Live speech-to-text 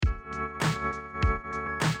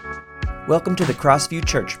Welcome to the Crossview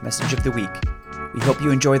Church Message of the Week. We hope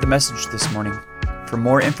you enjoy the message this morning. For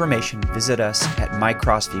more information, visit us at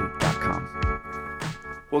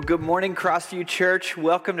mycrossview.com. Well, good morning, Crossview Church.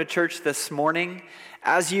 Welcome to church this morning.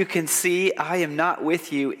 As you can see, I am not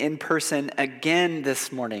with you in person again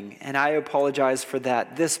this morning, and I apologize for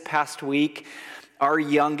that. This past week, our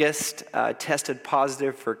youngest tested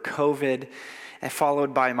positive for COVID,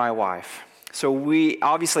 followed by my wife. So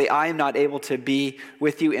I am not able to be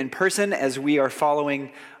with you in person as we are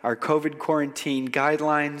following our COVID quarantine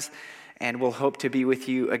guidelines, and we'll hope to be with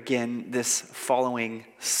you again this following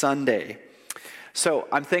Sunday. So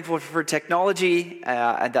I'm thankful for technology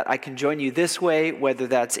and that I can join you this way, whether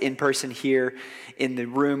that's in person here in the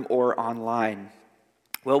room or online.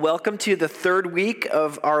 Well, welcome to the third week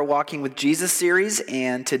of our Walking with Jesus series,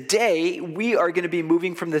 and today we are going to be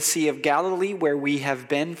moving from the Sea of Galilee, where we have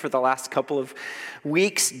been for the last couple of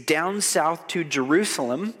weeks, down south to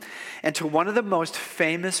Jerusalem, and to one of the most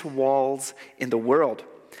famous walls in the world.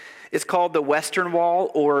 It's called the Western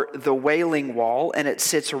Wall or the Wailing Wall, and it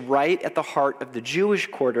sits right at the heart of the Jewish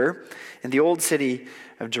quarter in the old city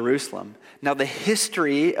of Jerusalem. Now, the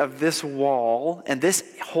history of this wall and this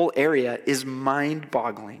whole area is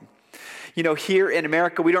mind-boggling. You know, here in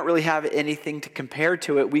America, we don't really have anything to compare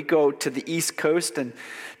to it. We go to the East Coast and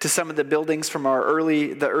to some of the buildings from the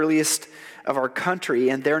earliest of our country,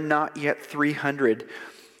 and they're not yet 300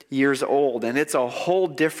 years old. And it's a whole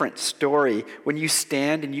different story when you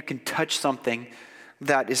stand and you can touch something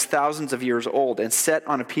that is thousands of years old and set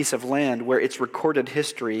on a piece of land where its recorded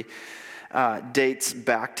history dates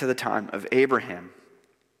back to the time of Abraham.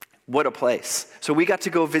 What a place. So we got to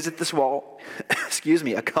go visit this wall,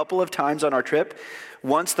 a couple of times on our trip.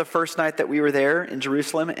 Once the first night that we were there in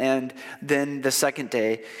Jerusalem, and then the second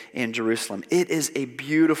day in Jerusalem. It is a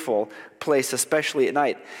beautiful place, especially at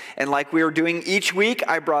night. And like we were doing each week,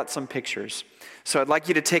 I brought some pictures. So I'd like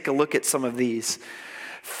you to take a look at some of these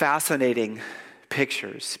fascinating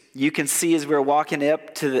pictures. You can see as we're walking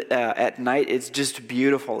up to at night, it's just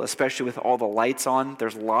beautiful, especially with all the lights on.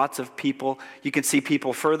 There's lots of people. You can see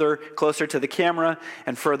people closer to the camera,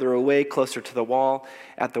 and further away, closer to the wall,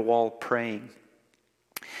 at the wall praying.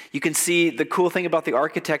 You can see the cool thing about the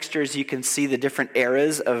architecture is you can see the different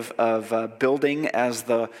eras of building as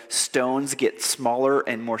the stones get smaller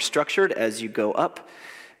and more structured as you go up.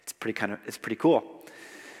 It's pretty cool.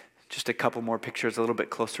 Just a couple more pictures a little bit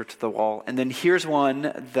closer to the wall. And then here's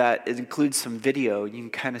one that includes some video. You can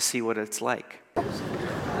kind of see what it's like.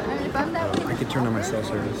 I could turn on my cell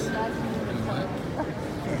service.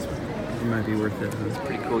 It might be worth it. It's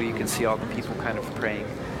pretty cool. You can see all the people kind of praying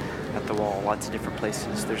at the wall, lots of different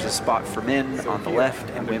places. There's a spot for men on the left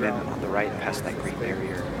and women on the right past that green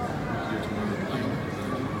barrier.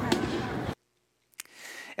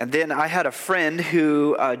 And then I had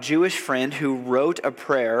a Jewish friend who wrote a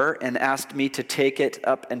prayer and asked me to take it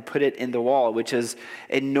up and put it in the wall, which is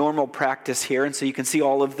a normal practice here. And so you can see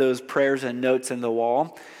all of those prayers and notes in the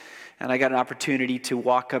wall. And I got an opportunity to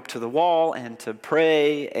walk up to the wall and to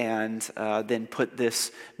pray and then put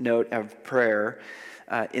this note of prayer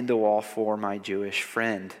in the wall for my Jewish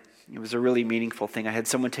friend. It was a really meaningful thing. I had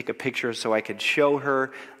someone take a picture so I could show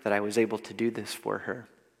her that I was able to do this for her.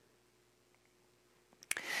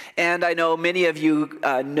 And I know many of you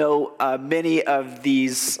know many of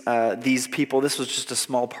these people. This was just a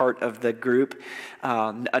small part of the group.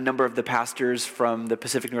 A number of the pastors from the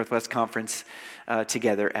Pacific Northwest Conference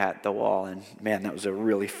together at the wall. And man, that was a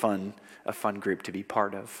really fun group to be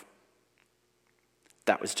part of.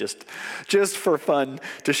 That was just for fun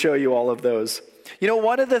to show you all of those. You know,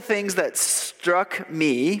 one of the things that struck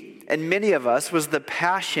me and many of us was the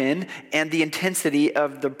passion and the intensity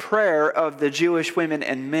of the prayer of the Jewish women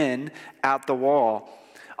and men at the wall.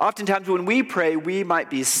 Oftentimes when we pray, we might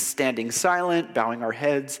be standing silent, bowing our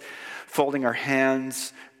heads, folding our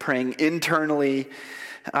hands, praying internally.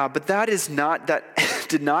 But that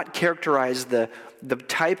did not characterize the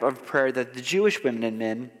type of prayer that the Jewish women and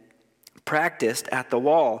men practiced at the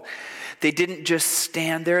wall. They didn't just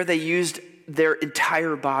stand there, they used their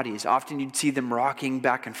entire bodies. Often you'd see them rocking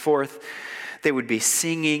back and forth. They would be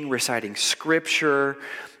singing, reciting scripture,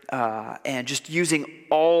 and just using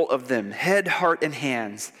all of them, head, heart, and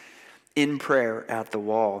hands, in prayer at the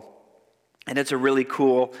wall. And it's really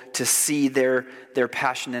cool to see their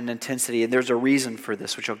passion and intensity, and there's a reason for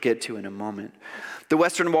this, which I'll get to in a moment. The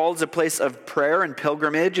Western Wall is a place of prayer and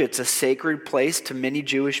pilgrimage. It's a sacred place to many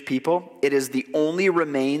Jewish people. It is the only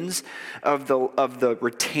remains of the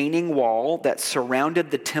retaining wall that surrounded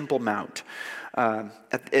the Temple Mount. And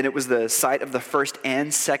it was the site of the first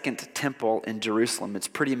and second temple in Jerusalem. It's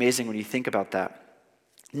pretty amazing when you think about that.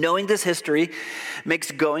 Knowing this history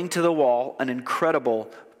makes going to the wall an incredible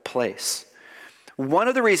place. One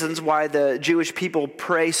of the reasons why the Jewish people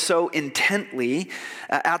pray so intently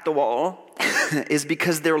at the wall is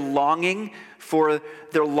because they're longing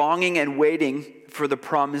and waiting for the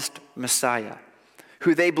promised Messiah,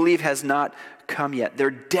 who they believe has not come yet.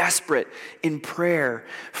 They're desperate in prayer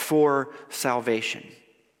for salvation.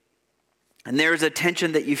 And there's a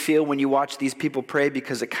tension that you feel when you watch these people pray,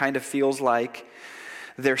 because it kind of feels like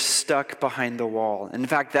they're stuck behind the wall. In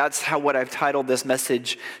fact, that's what I've titled this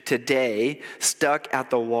message today, Stuck at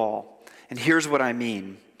the Wall. And here's what I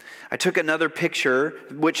mean. I took another picture,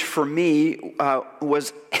 which for me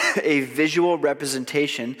was a visual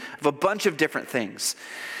representation of a bunch of different things.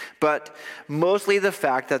 But mostly the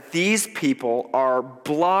fact that these people are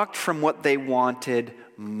blocked from what they wanted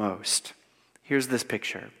most. Here's this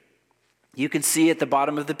picture. You can see at the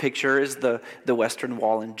bottom of the picture is the Western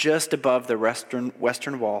Wall, and just above the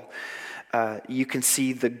Western Wall, you can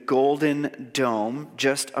see the Golden Dome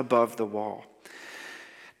just above the wall.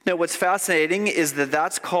 Now, what's fascinating is that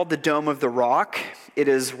that's called the Dome of the Rock. It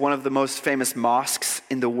is one of the most famous mosques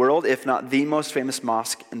in the world, if not the most famous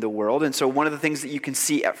mosque in the world. And so one of the things that you can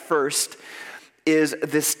see at first is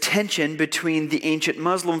this tension between the ancient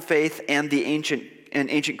Muslim faith and the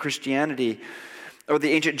ancient Christianity, or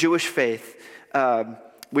the ancient Jewish faith,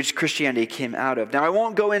 which Christianity came out of. Now, I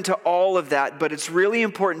won't go into all of that, but it's really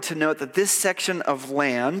important to note that this section of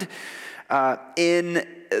land in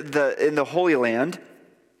the Holy Land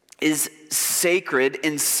is sacred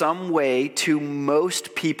in some way to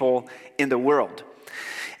most people in the world.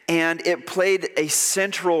 And it played a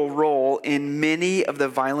central role in many of the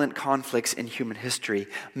violent conflicts in human history.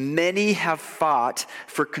 Many have fought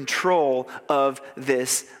for control of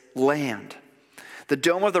this land. The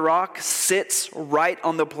Dome of the Rock sits right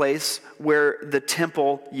on the place where the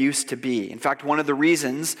temple used to be. In fact, one of the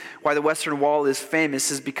reasons why the Western Wall is famous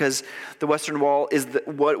is because the Western Wall is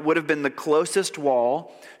what would have been the closest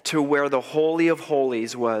wall to where the Holy of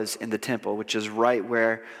Holies was in the temple, which is right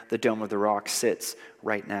where the Dome of the Rock sits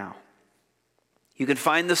right now. You can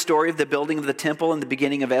find the story of the building of the temple in the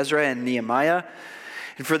beginning of Ezra and Nehemiah.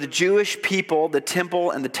 And for the Jewish people, the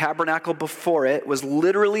temple and the tabernacle before it was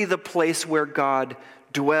literally the place where God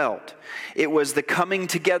dwelled. It was the coming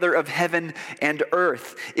together of heaven and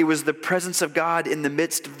earth. It was the presence of God in the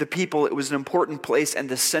midst of the people. It was an important place and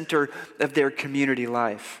the center of their community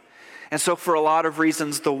life. And so for a lot of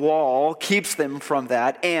reasons, the wall keeps them from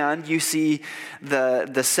that. And you see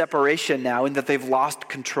the separation now in that they've lost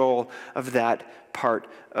control of that part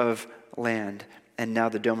of land. And now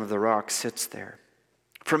the Dome of the Rock sits there.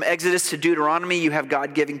 From Exodus to Deuteronomy, you have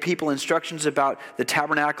God giving people instructions about the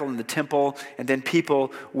tabernacle and the temple, and then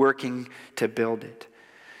people working to build it.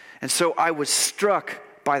 And so I was struck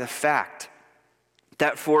by the fact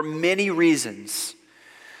that for many reasons,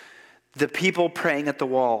 the people praying at the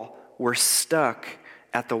wall were stuck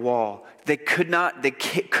at the wall. They could not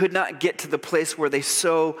get to the place where they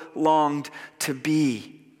so longed to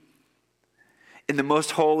be, in the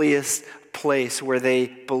most holiest place where they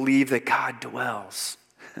believe that God dwells.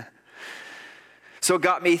 So it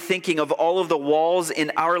got me thinking of all of the walls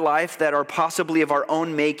in our life that are possibly of our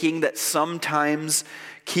own making that sometimes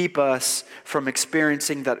keep us from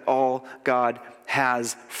experiencing that all God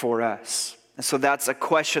has for us. And so that's a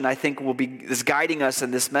question I think is guiding us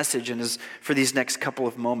in this message and is for these next couple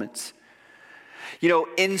of moments. You know,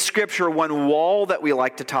 in Scripture, one wall that we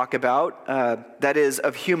like to talk about, that is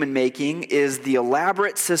of human making, is the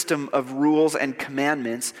elaborate system of rules and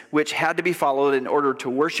commandments which had to be followed in order to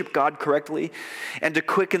worship God correctly and to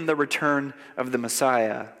quicken the return of the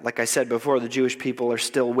Messiah. Like I said before, the Jewish people are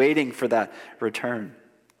still waiting for that return.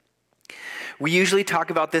 We usually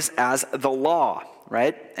talk about this as the law,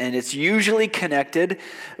 right? And it's usually connected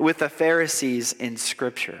with the Pharisees in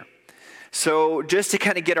Scripture. So just to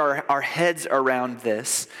kind of get our heads around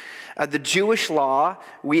this, the Jewish law,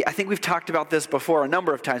 I think we've talked about this before a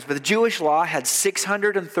number of times, but the Jewish law had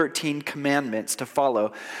 613 commandments to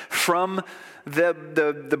follow from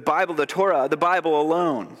the Bible, the Torah, the Bible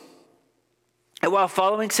alone. And while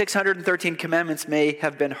following 613 commandments may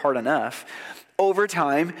have been hard enough, over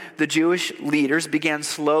time, the Jewish leaders began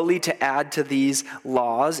slowly to add to these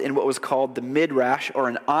laws in what was called the Midrash, or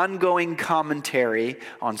an ongoing commentary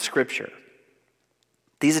on Scripture.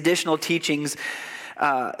 These additional teachings,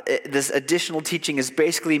 this additional teaching is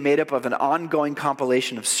basically made up of an ongoing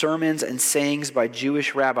compilation of sermons and sayings by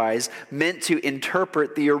Jewish rabbis meant to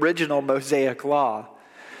interpret the original Mosaic law.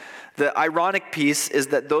 The ironic piece is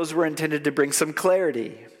that those were intended to bring some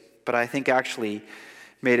clarity, but I think actually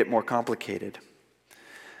made it more complicated.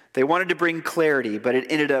 They wanted to bring clarity, but it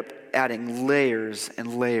ended up adding layers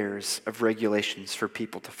and layers of regulations for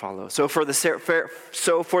people to follow. So for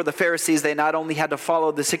the Pharisees, they not only had to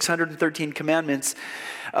follow the 613 commandments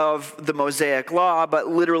of the Mosaic Law, but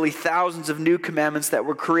literally thousands of new commandments that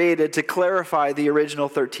were created to clarify the original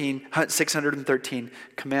 613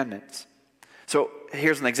 commandments. So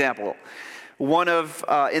here's an example.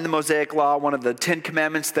 In the Mosaic Law, one of the 10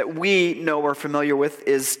 commandments that we know are familiar with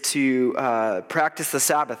is to practice the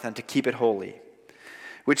Sabbath and to keep it holy,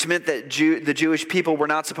 which meant that the Jewish people were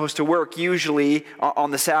not supposed to work usually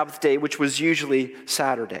on the Sabbath day, which was usually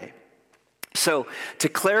Saturday. So to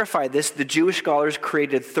clarify this, the Jewish scholars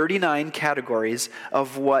created 39 categories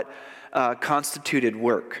of what constituted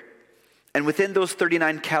work. And within those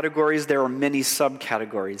 39 categories, there are many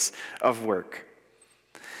subcategories of work.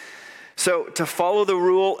 So to follow the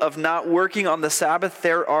rule of not working on the Sabbath,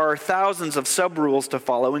 there are thousands of sub-rules to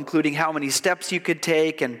follow, including how many steps you could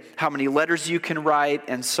take and how many letters you can write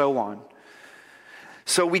and so on.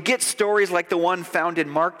 So we get stories like the one found in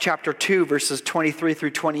Mark chapter 2, verses 23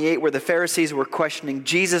 through 28, where the Pharisees were questioning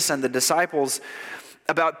Jesus and the disciples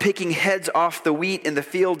about picking heads off the wheat in the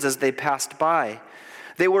fields as they passed by.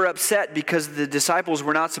 They were upset because the disciples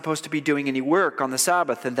were not supposed to be doing any work on the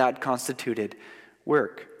Sabbath, and that constituted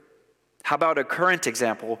work. How about a current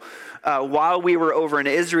example? While we were over in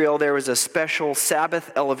Israel, there was a special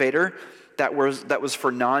Sabbath elevator that was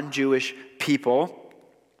for non-Jewish people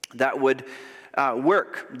that would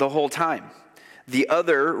work the whole time. The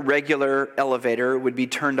other regular elevator would be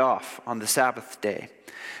turned off on the Sabbath day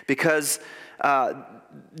because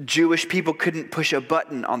Jewish people couldn't push a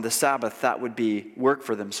button on the Sabbath. That would be work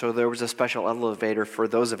for them. So there was a special elevator for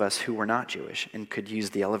those of us who were not Jewish and could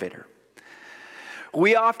use the elevator.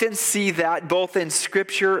 We often see that both in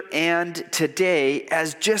Scripture and today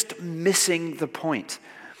as just missing the point.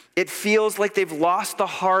 It feels like they've lost the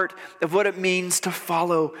heart of what it means to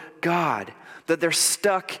follow God, that they're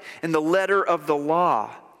stuck in the letter of the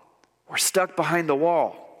law or stuck behind the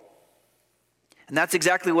wall. And that's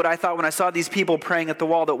exactly what I thought when I saw these people praying at the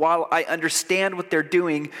wall, that while I understand what they're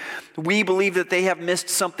doing, we believe that they have missed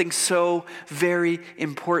something so very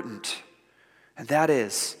important, and that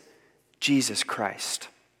is Jesus Christ.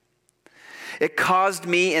 It caused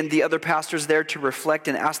me and the other pastors there to reflect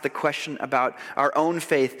and ask the question about our own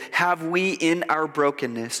faith. Have we, in our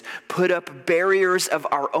brokenness, put up barriers of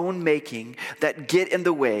our own making that get in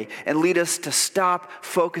the way and lead us to stop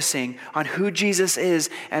focusing on who Jesus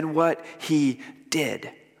is and what he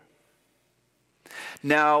did?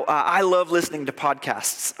 Now, I love listening to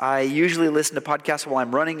podcasts. I usually listen to podcasts while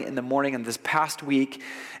I'm running in the morning, and this past week,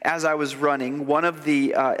 as I was running, one of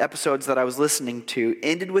the episodes that I was listening to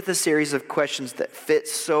ended with a series of questions that fit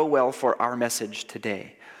so well for our message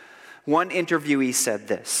today. One interviewee said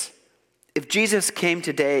this: if Jesus came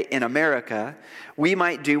today in America, we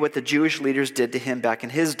might do what the Jewish leaders did to him back in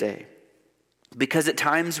his day. Because at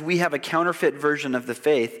times we have a counterfeit version of the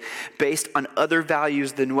faith based on other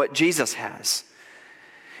values than what Jesus has.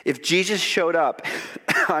 If Jesus showed up,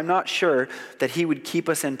 I'm not sure that he would keep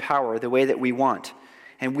us in power the way that we want,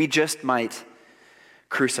 and we just might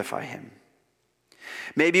crucify him.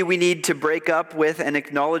 Maybe we need to break up with and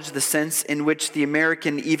acknowledge the sense in which the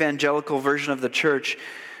American evangelical version of the church,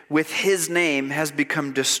 with his name, has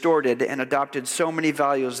become distorted and adopted so many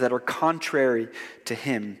values that are contrary to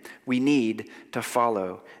him. We need to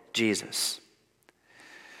follow Jesus.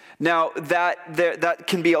 Now,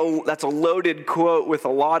 that's a loaded quote with a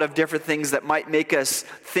lot of different things that might make us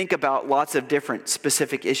think about lots of different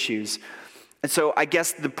specific issues. And so I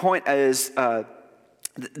guess the point that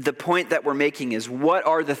we're making is, what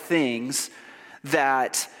are the things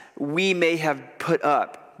that we may have put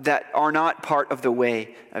up that are not part of the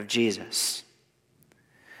way of Jesus?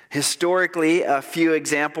 Historically, a few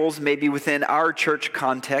examples, maybe within our church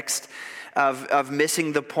context, of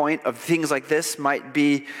missing the point of things like this might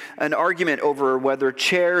be an argument over whether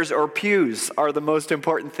chairs or pews are the most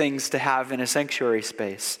important things to have in a sanctuary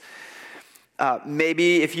space.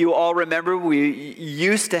 Maybe if you all remember, we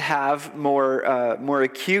used to have more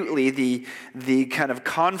acutely the kind of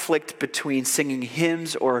conflict between singing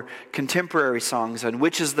hymns or contemporary songs and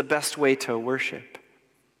which is the best way to worship.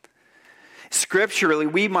 Scripturally,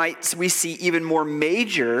 we see even more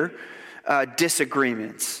major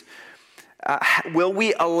disagreements. Will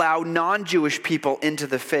we allow non-Jewish people into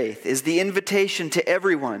the faith? Is the invitation to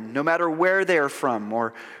everyone, no matter where they are from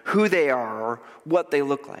or who they are or what they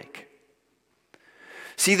look like?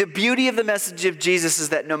 See, the beauty of the message of Jesus is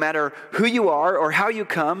that no matter who you are or how you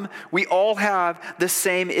come, we all have the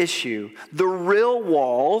same issue. The real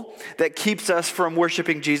wall that keeps us from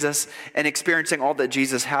worshiping Jesus and experiencing all that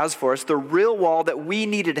Jesus has for us, the real wall that we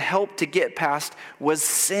needed help to get past was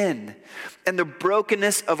sin and the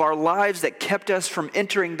brokenness of our lives that kept us from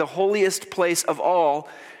entering the holiest place of all,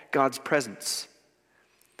 God's presence.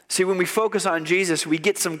 See, when we focus on Jesus, we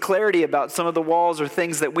get some clarity about some of the walls or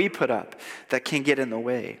things that we put up that can get in the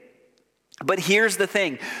way. But here's the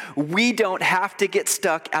thing. We don't have to get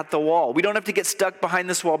stuck at the wall. We don't have to get stuck behind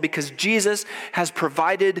this wall because Jesus has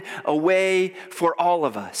provided a way for all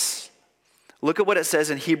of us. Look at what it says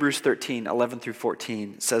in Hebrews 13, 11 through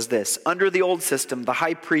 14. It says this: under the old system, the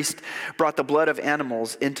high priest brought the blood of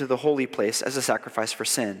animals into the holy place as a sacrifice for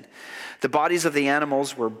sin. The bodies of the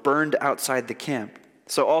animals were burned outside the camp.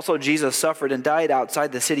 So also Jesus suffered and died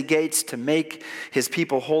outside the city gates to make his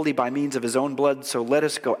people holy by means of his own blood. So let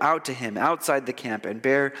us go out to him outside the camp and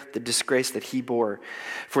bear the disgrace that he bore.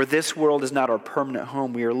 For this world is not our permanent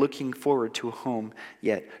home. We are looking forward to a home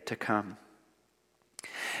yet to come.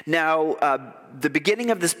 Now, the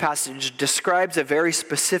beginning of this passage describes a very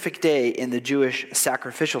specific day in the Jewish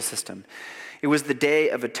sacrificial system. It was the Day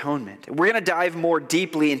of Atonement. We're going to dive more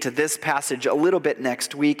deeply into this passage a little bit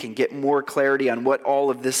next week and get more clarity on what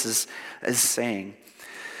all of this is saying.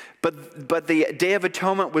 But the Day of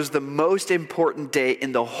Atonement was the most important day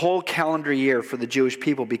in the whole calendar year for the Jewish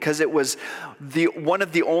people because it was one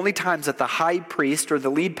of the only times that the high priest or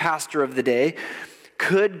the lead pastor of the day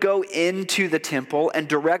could go into the temple and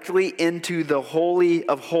directly into the Holy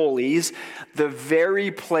of Holies, the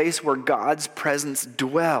very place where God's presence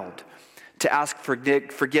dwelled, to ask for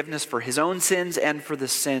forgiveness for his own sins and for the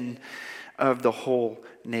sin of the whole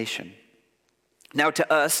nation. Now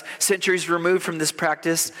to us, centuries removed from this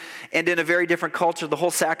practice and in a very different culture, the whole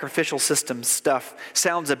sacrificial system stuff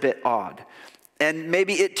sounds a bit odd. And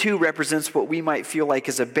maybe it too represents what we might feel like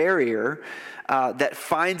is a barrier that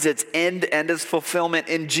finds its end and its fulfillment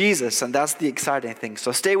in Jesus. And that's the exciting thing.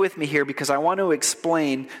 So stay with me here because I want to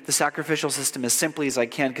explain the sacrificial system as simply as I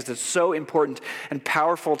can because it's so important and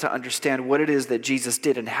powerful to understand what it is that Jesus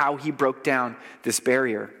did and how he broke down this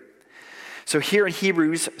barrier. So here in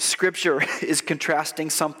Hebrews, Scripture is contrasting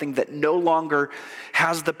something that no longer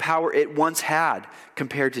has the power it once had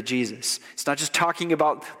compared to Jesus. It's not just talking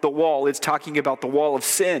about the wall, it's talking about the wall of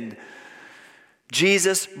sin.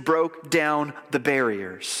 Jesus broke down the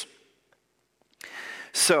barriers.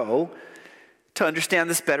 So, to understand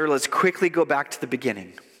this better, let's quickly go back to the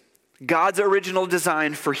beginning. God's original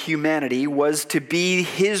design for humanity was to be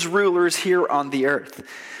his rulers here on the earth,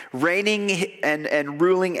 reigning and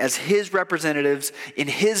ruling as his representatives in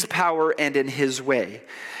his power and in his way.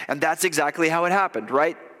 And that's exactly how it happened,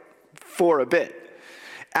 right? For a bit.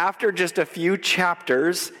 After just a few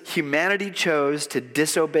chapters, humanity chose to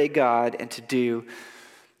disobey God and to do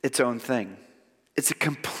its own thing. It's a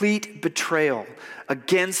complete betrayal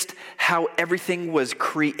against how everything was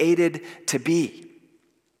created to be.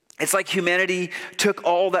 It's like humanity took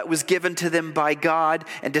all that was given to them by God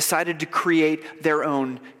and decided to create their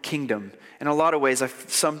own kingdom. In a lot of ways,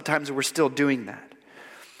 sometimes we're still doing that.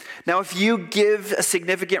 Now, if you give a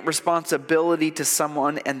significant responsibility to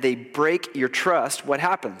someone and they break your trust, what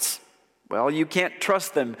happens? Well, you can't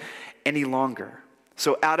trust them any longer.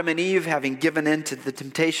 So Adam and Eve, having given in to the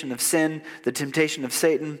temptation of sin, the temptation of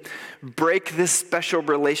Satan, break this special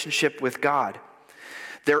relationship with God.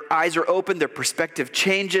 Their eyes are open, their perspective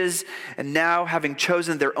changes, and now having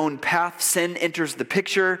chosen their own path, sin enters the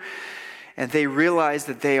picture, and they realize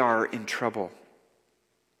that they are in trouble.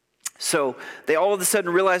 So they all of a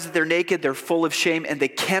sudden realize that they're naked, they're full of shame, and they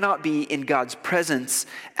cannot be in God's presence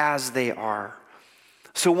as they are.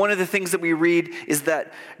 So one of the things that we read is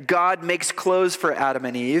that God makes clothes for Adam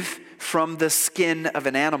and Eve from the skin of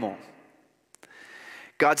an animal.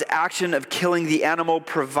 God's action of killing the animal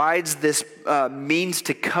provides this means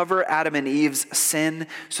to cover Adam and Eve's sin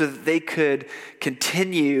so that they could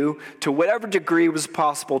continue to whatever degree was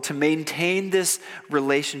possible to maintain this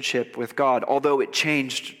relationship with God, although it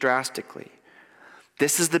changed drastically.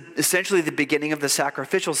 This is essentially the beginning of the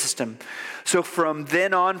sacrificial system. So from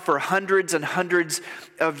then on, for hundreds and hundreds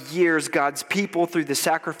of years, God's people, through the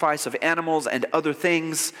sacrifice of animals and other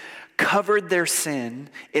things, covered their sin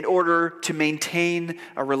in order to maintain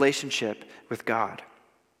a relationship with God.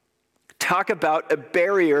 Talk about a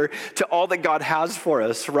barrier to all that God has for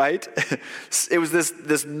us, right? It was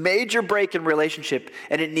this major break in relationship,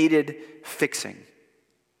 and it needed fixing.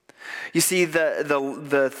 You see,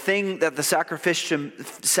 the thing that the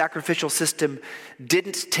sacrificial system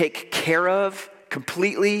didn't take care of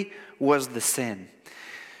completely was the sin.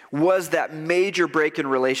 was that major break in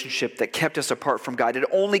relationship that kept us apart from God. It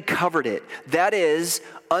only covered it. That is,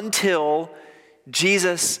 until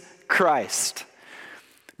Jesus Christ.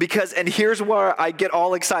 Because, and here's where I get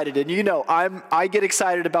all excited, and you know, I get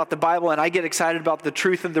excited about the Bible, and I get excited about the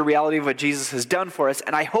truth and the reality of what Jesus has done for us,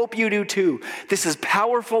 and I hope you do too. This is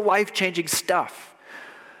powerful, life-changing stuff.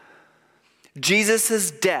 Jesus'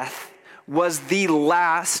 death was the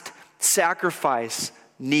last sacrifice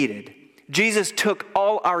needed. Jesus took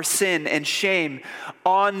all our sin and shame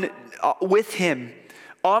with him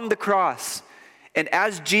on the cross. And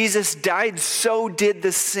as Jesus died, so did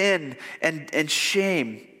the sin and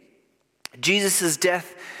shame. Jesus'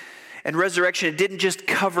 death and resurrection, it didn't just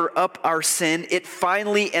cover up our sin. It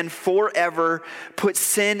finally and forever put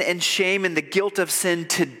sin and shame and the guilt of sin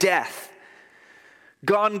to death.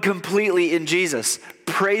 Gone completely in Jesus.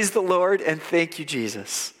 Praise the Lord and thank you,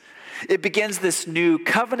 Jesus. It begins this new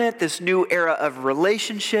covenant, this new era of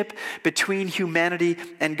relationship between humanity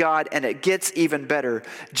and God, and it gets even better.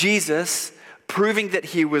 Jesus, proving that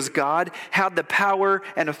he was God, had the power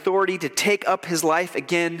and authority to take up his life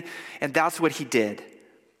again, and that's what he did.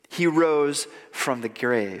 He rose from the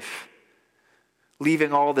grave,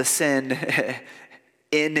 leaving all the sin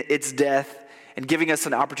in its death and giving us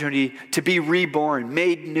an opportunity to be reborn,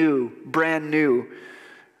 made new, brand new,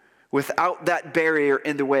 without that barrier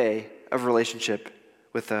in the way of relationship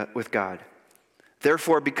with God.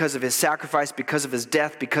 Therefore, because of his sacrifice, because of his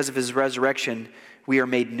death, because of his resurrection, we are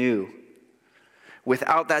made new.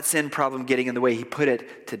 Without that sin problem getting in the way, he put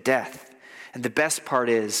it to death. And the best part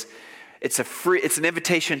is, it's an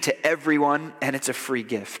invitation to everyone, and it's a free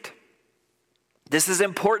gift. This is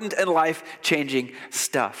important and life-changing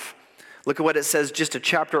stuff. Look at what it says just a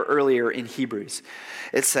chapter earlier in Hebrews.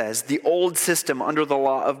 It says, the old system under the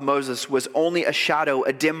law of Moses was only a shadow,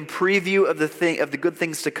 a dim preview of the good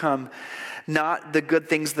things to come, not the good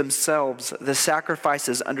things themselves. The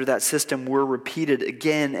sacrifices under that system were repeated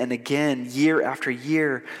again and again, year after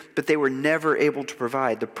year, but they were never able to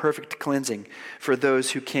provide the perfect cleansing for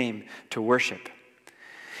those who came to worship.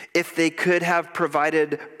 If they could have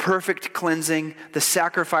provided perfect cleansing, the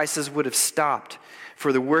sacrifices would have stopped,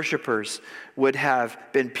 for the worshipers would have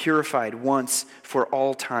been purified once for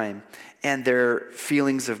all time, and their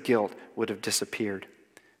feelings of guilt would have disappeared.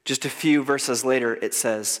 Just a few verses later, it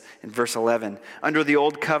says in verse 11, under the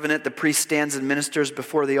old covenant, the priest stands and ministers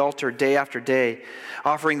before the altar day after day,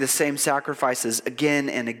 offering the same sacrifices again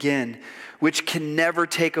and again, which can never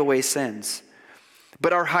take away sins.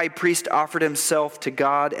 But our high priest offered himself to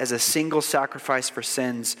God as a single sacrifice for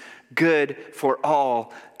sins, good for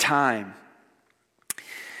all time.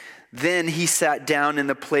 Then he sat down in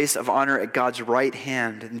the place of honor at God's right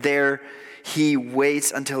hand, and there he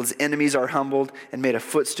waits until his enemies are humbled and made a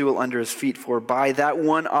footstool under his feet. For by that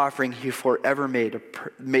one offering he forever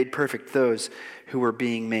made perfect those who were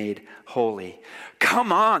being made holy.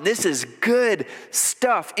 Come on, this is good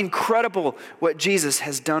stuff. Incredible what Jesus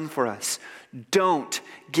has done for us. Don't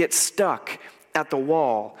get stuck at the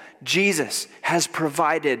wall. Jesus has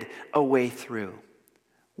provided a way through.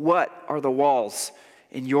 What are the walls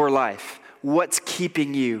in your life? What's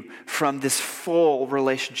keeping you from this full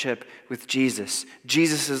relationship with Jesus?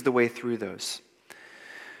 Jesus is the way through those.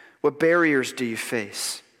 What barriers do you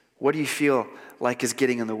face? What do you feel like is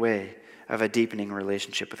getting in the way of a deepening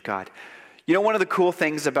relationship with God? You know, one of the cool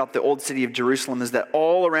things about the old city of Jerusalem is that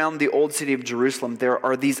all around the old city of Jerusalem, there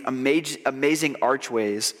are these amazing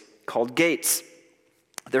archways called gates.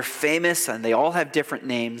 They're famous and they all have different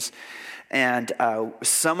names. And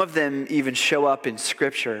some of them even show up in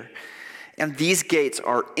Scripture. And these gates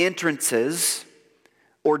are entrances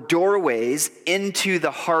or doorways into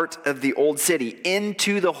the heart of the old city,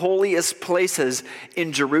 into the holiest places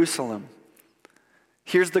in Jerusalem.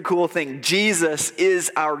 Here's the cool thing. Jesus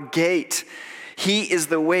is our gate. He is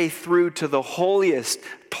the way through to the holiest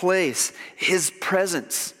place, his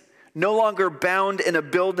presence. No longer bound in a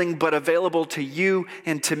building, but available to you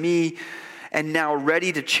and to me, and now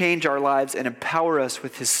ready to change our lives and empower us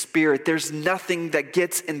with his Spirit. There's nothing that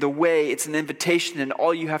gets in the way. It's an invitation, and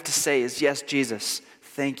all you have to say is, yes, Jesus,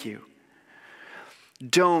 thank you.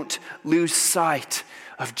 Don't lose sight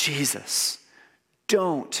of Jesus.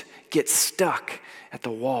 Don't get stuck at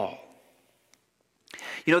the wall.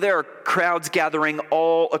 You know, there are crowds gathering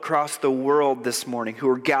all across the world this morning who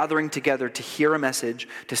are gathering together to hear a message,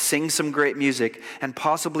 to sing some great music, and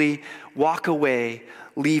possibly walk away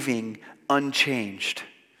leaving unchanged.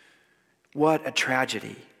 What a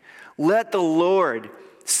tragedy. Let the Lord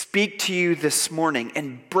speak to you this morning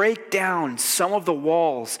and break down some of the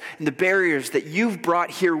walls and the barriers that you've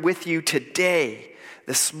brought here with you today,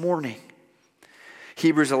 this morning.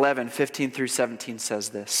 Hebrews 11, 15 through 17 says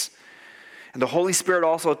this. And the Holy Spirit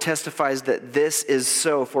also testifies that this is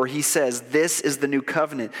so, for he says, this is the new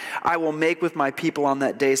covenant I will make with my people on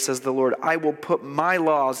that day, says the Lord. I will put my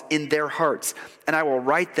laws in their hearts, and I will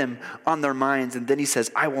write them on their minds. And then he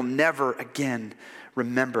says, I will never again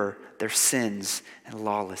remember their sins and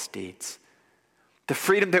lawless deeds. The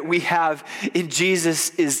freedom that we have in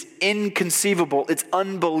Jesus is inconceivable. It's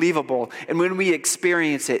unbelievable. And when we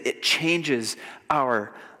experience it, it changes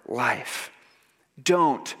our life.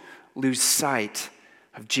 Don't lose sight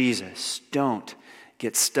of Jesus. Don't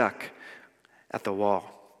get stuck at the wall.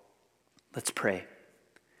 Let's pray.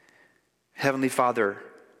 Heavenly Father,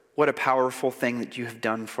 what a powerful thing that you have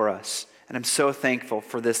done for us. And I'm so thankful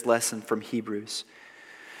for this lesson from Hebrews.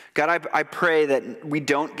 God, I pray that we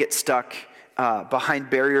don't get stuck behind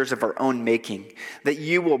barriers of our own making, that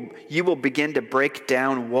you will begin to break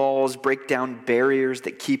down walls, break down barriers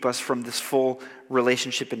that keep us from this full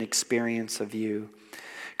relationship and experience of you.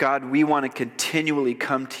 God, we want to continually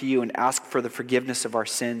come to you and ask for the forgiveness of our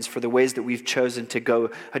sins, for the ways that we've chosen to go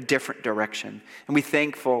a different direction. And we're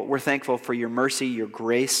thankful for your mercy, your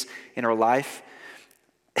grace in our life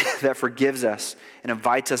that forgives us and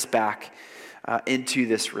invites us back into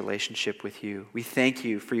this relationship with you. We thank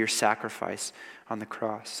you for your sacrifice on the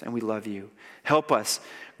cross, and we love you. Help us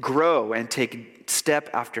grow and take step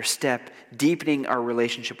after step, deepening our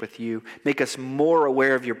relationship with you. Make us more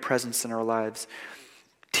aware of your presence in our lives.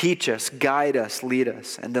 Teach us, guide us, lead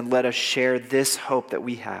us, and then let us share this hope that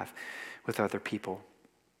we have with other people.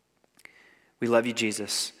 We love you,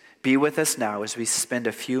 Jesus. Be with us now as we spend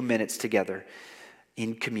a few minutes together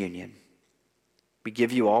in communion. We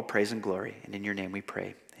give you all praise and glory, and in your name we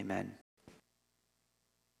pray. Amen.